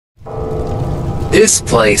This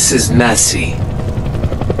place is messy.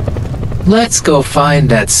 Let's go find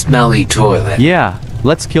that smelly toilet. Yeah,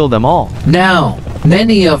 let's kill them all. Now,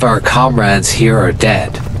 many of our comrades here are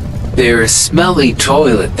dead. There's a smelly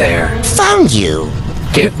toilet there. Found you.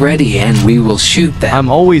 Get ready and we will shoot them. I'm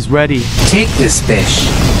always ready. Take this fish.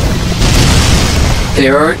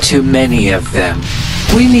 There are too many of them.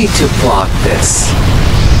 We need to block this.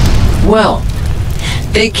 Well,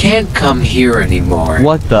 they can't come here anymore.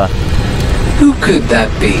 What the? Who could that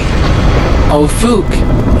be? Oh, Fook,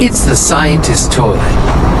 it's the scientist toilet.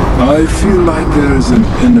 I feel like there's an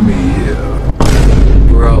enemy here.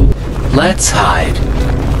 Bro, let's hide.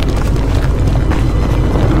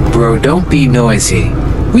 Bro, don't be noisy.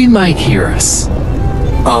 We might hear us.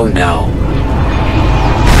 Oh no.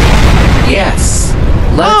 Yes,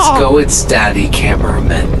 let's go, it's Daddy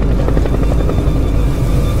Cameraman.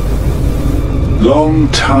 Long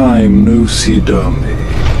time no see, dummy.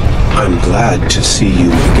 I'm glad to see you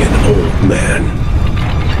again, old man.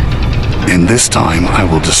 And this time I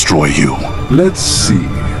will destroy you. Let's see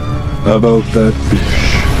about that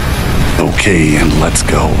fish. Okay, and let's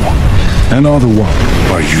go. Another one.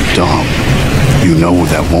 Are you dumb? You know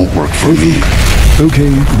that won't work for me. Okay,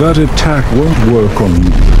 that attack won't work on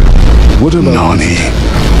you. What about Nani?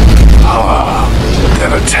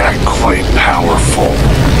 That attack quite powerful.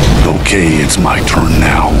 Okay, it's my turn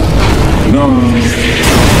now. No.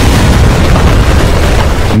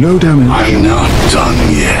 No damage. I'm not done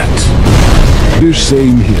yet. The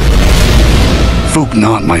same here. Fook,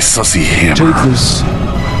 not my sussy hammer. Take this,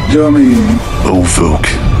 dummy. Oh, Fook.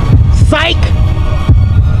 Psych!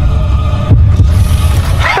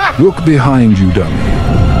 Look behind you, dummy.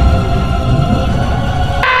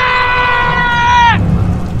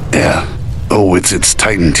 Yeah. Oh, it's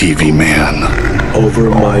Titan TV, man. Over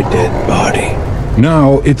my dead body.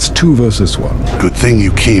 Now it's 2 versus 1. Good thing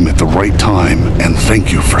you came at the right time, and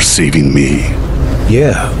thank you for saving me.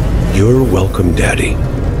 Yeah, you're welcome, Daddy.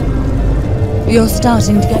 You're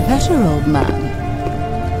starting to get better, old man.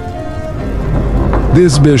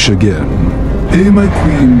 This bish again. Hey, my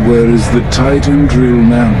queen, where is the Titan drill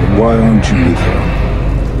man? Why aren't you with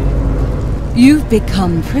her? You've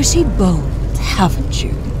become pretty bold, haven't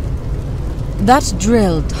you? That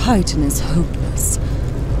drill Titan is hopeless.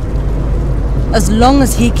 As long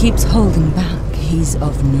as he keeps holding back, he's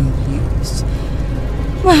of no use.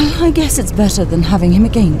 Well, I guess it's better than having him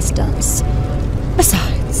against us.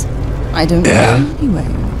 Besides, I don't know anyway.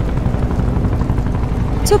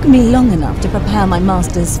 Took me long enough to prepare my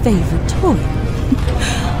master's favorite toy.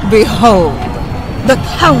 Behold, the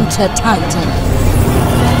Counter-Titan.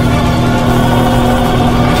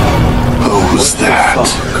 Who's that?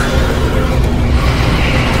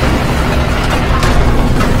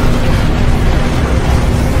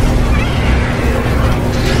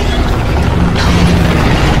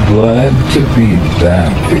 Glad to be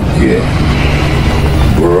back again.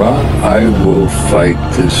 Bruh, I will fight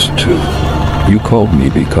this too. You called me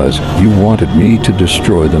because you wanted me to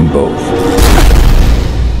destroy them both.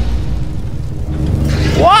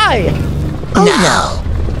 Why? Oh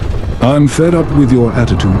no. I'm fed up with your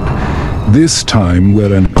attitude. This time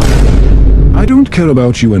we're an... I don't care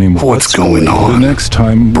about you anymore. What's going on? The next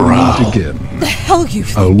time we'll Bro. meet again. The hell you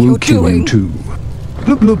think I will you're kill doing? him too.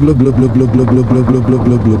 Blah blah blah blah blah blah blah blah blah blah blah blah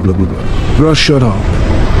blah blah blah blah. Bruh, shut up.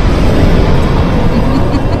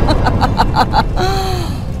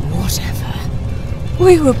 Whatever.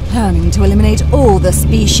 We were planning to eliminate all the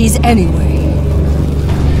species anyway.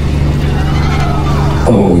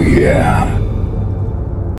 Oh yeah.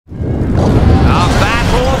 Our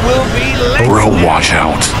battle will be legendary. Bro, watch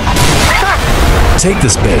out. Take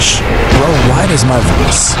this bish. Bro, why does my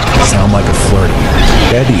voice sound like a flirty?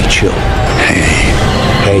 Daddy, chill. Hey.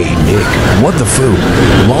 Hey, Nick. What the foo?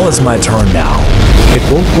 Lol, it's my turn now. It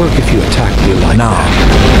won't work if you attack me like Nah,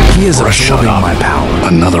 that. he is Bro, shut absorbing up. my power.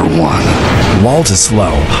 Another one. Lol to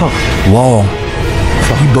slow. Huh. Lol.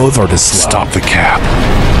 You both are to slow. Stop the cap.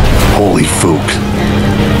 Holy Fook.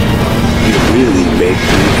 You really make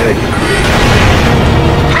me angry.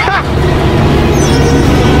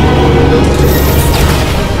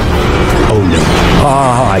 Oh no.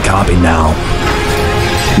 Ah, I copy now.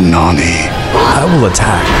 Nani. I will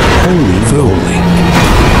attack. Holy Foo. moly.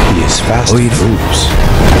 He is fast Leave. and moves.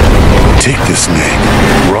 Take this, Nick.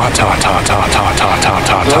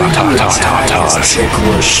 Ra-ta-ta-ta-ta-ta-ta-ta-ta-ta-ta-ta-ta-ta.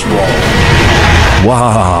 Ticklish lol.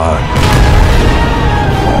 Wow.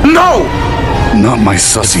 No! Not my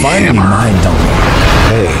sussy Finally hammer. mine, don't we?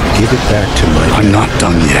 Hey, give it back to my... I'm not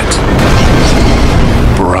done yet.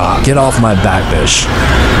 Bruh. Get off my back, bish.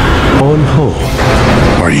 On home.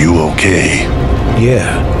 Are you okay?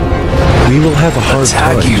 Yeah. We will have a hard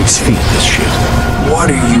time to you. defeat this ship. What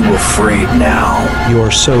are you afraid now? You are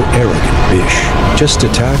so arrogant, Bish. Just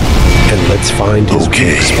attack, and let's find his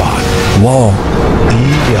weak spot. Whoa.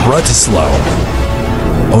 Slow.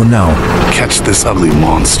 Oh no. Catch this ugly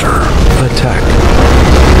monster. Attack.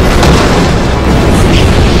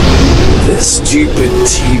 This stupid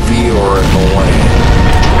TV are annoying.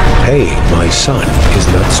 Hey, my son is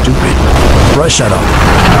not stupid. Bruh, shut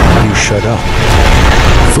up. You shut up.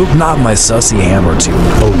 Foop not my sussy hammer too.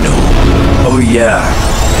 Oh no. Oh yeah.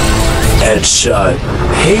 Headshot.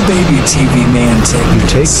 Hey baby TV man, You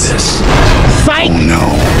take this. Oh no.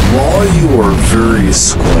 While you are very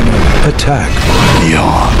squinty. Attack.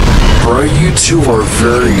 Yeah. Bro, you two are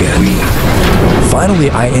very weak. Finally,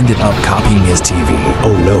 I ended up copying his TV.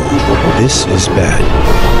 Oh no. This is bad.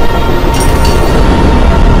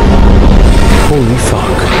 Holy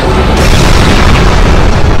fuck.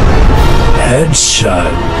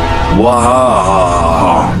 Headshot.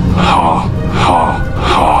 Wow. Ha, ha,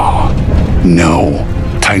 ha. No.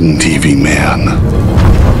 Titan TV man.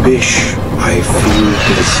 Bish, I feel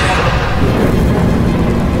dizzy.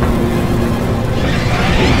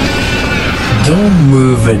 Don't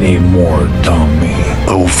move anymore, dummy.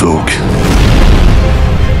 Oh, folk.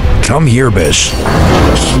 Come here, Bish.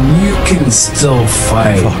 You can still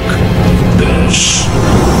fight, Bish.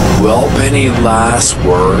 Well, any last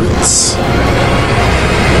words?